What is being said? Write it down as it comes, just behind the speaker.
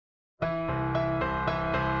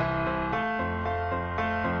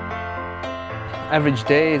Average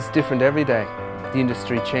day is different every day. The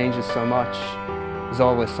industry changes so much. There's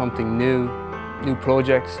always something new, new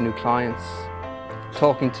projects, new clients.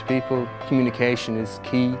 Talking to people, communication is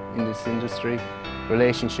key in this industry.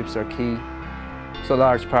 Relationships are key. So a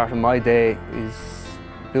large part of my day is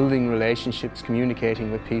building relationships,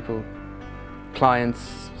 communicating with people,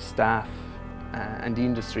 clients, staff, and the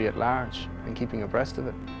industry at large, and keeping abreast of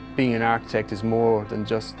it. Being an architect is more than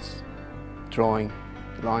just drawing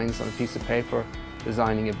lines on a piece of paper,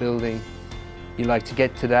 designing a building. You like to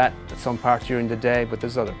get to that at some part during the day, but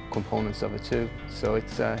there's other components of it too. So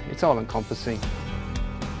it's all encompassing.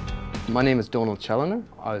 My name is Donal Challoner.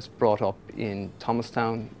 I was brought up in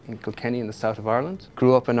Thomastown in Kilkenny in the south of Ireland.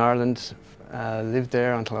 Grew up in Ireland, lived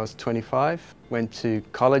there until I was 25. Went to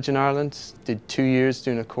college in Ireland, did 2 years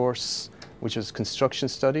doing a course which was Construction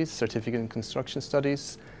Studies, Certificate in Construction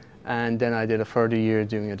Studies, and then I did a further year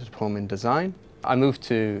doing a diploma in design. I moved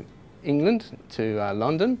to England, to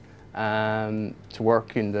London, to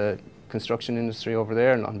work in the construction industry over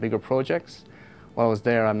there and on bigger projects. While I was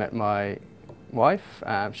there, I met my wife.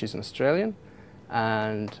 She's an Australian,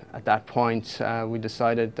 and at that point we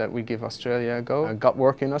decided that we'd give Australia a go. I got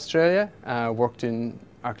work in Australia, worked in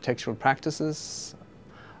architectural practices.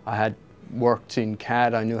 I had worked in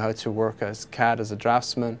CAD. I knew how to work as CAD as a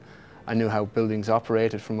draftsman. I knew how buildings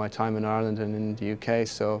operated from my time in Ireland and in the UK,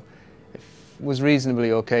 so it was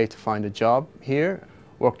reasonably okay to find a job here.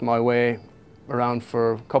 Worked my way around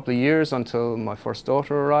for a couple of years until my first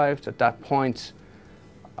daughter arrived. At that point,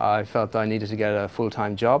 I felt I needed to get a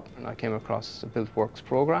full-time job, and I came across a BuiltWorks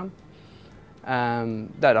program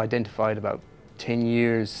that identified about 10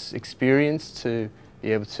 years experience to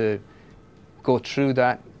be able to go through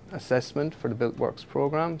that assessment for the BuiltWorks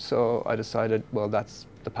program. So I decided, well, that's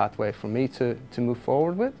the pathway for me to move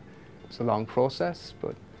forward with. It's a long process,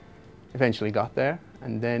 but eventually got there.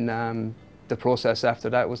 And then the process after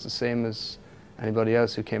that was the same as anybody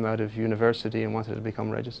else who came out of university and wanted to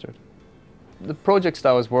become registered. The projects that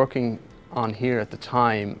I was working on here at the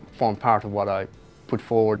time formed part of what I put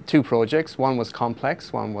forward. 2 projects. One was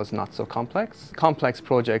complex, one was not so complex. The complex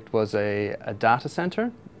project was a data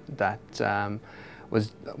centre that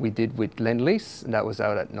we did with Lend-Lease, and that was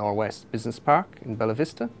out at Norwest Business Park in Bella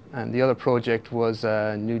Vista. And the other project was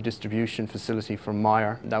a new distribution facility for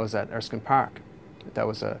Meyer. That was at Erskine Park. That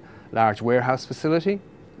was a large warehouse facility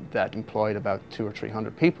that employed about 200 or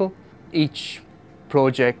 300 people. Each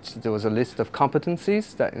project, there was a list of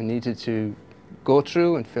competencies that we needed to go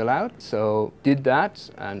through and fill out. So did that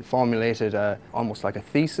and formulated almost like a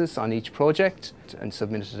thesis on each project and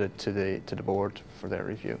submitted it to the board for their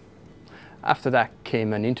review. After that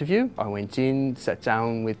came an interview. I went in, sat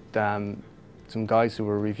down with some guys who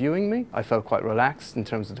were reviewing me. I felt quite relaxed in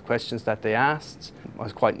terms of the questions that they asked. I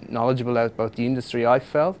was quite knowledgeable about the industry, I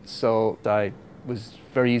felt, so it was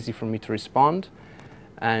very easy for me to respond.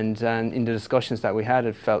 And in the discussions that we had,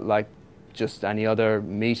 it felt like just any other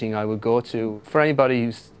meeting I would go to. For anybody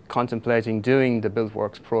who's contemplating doing the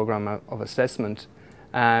BuiltWorks program of assessment,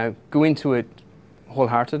 go into it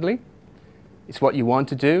wholeheartedly. It's what you want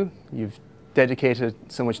to do. You've dedicated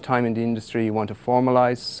so much time in the industry, you want to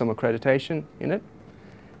formalize some accreditation in it.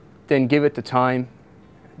 Then give it the time,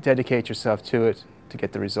 dedicate yourself to it to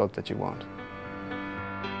get the result that you want.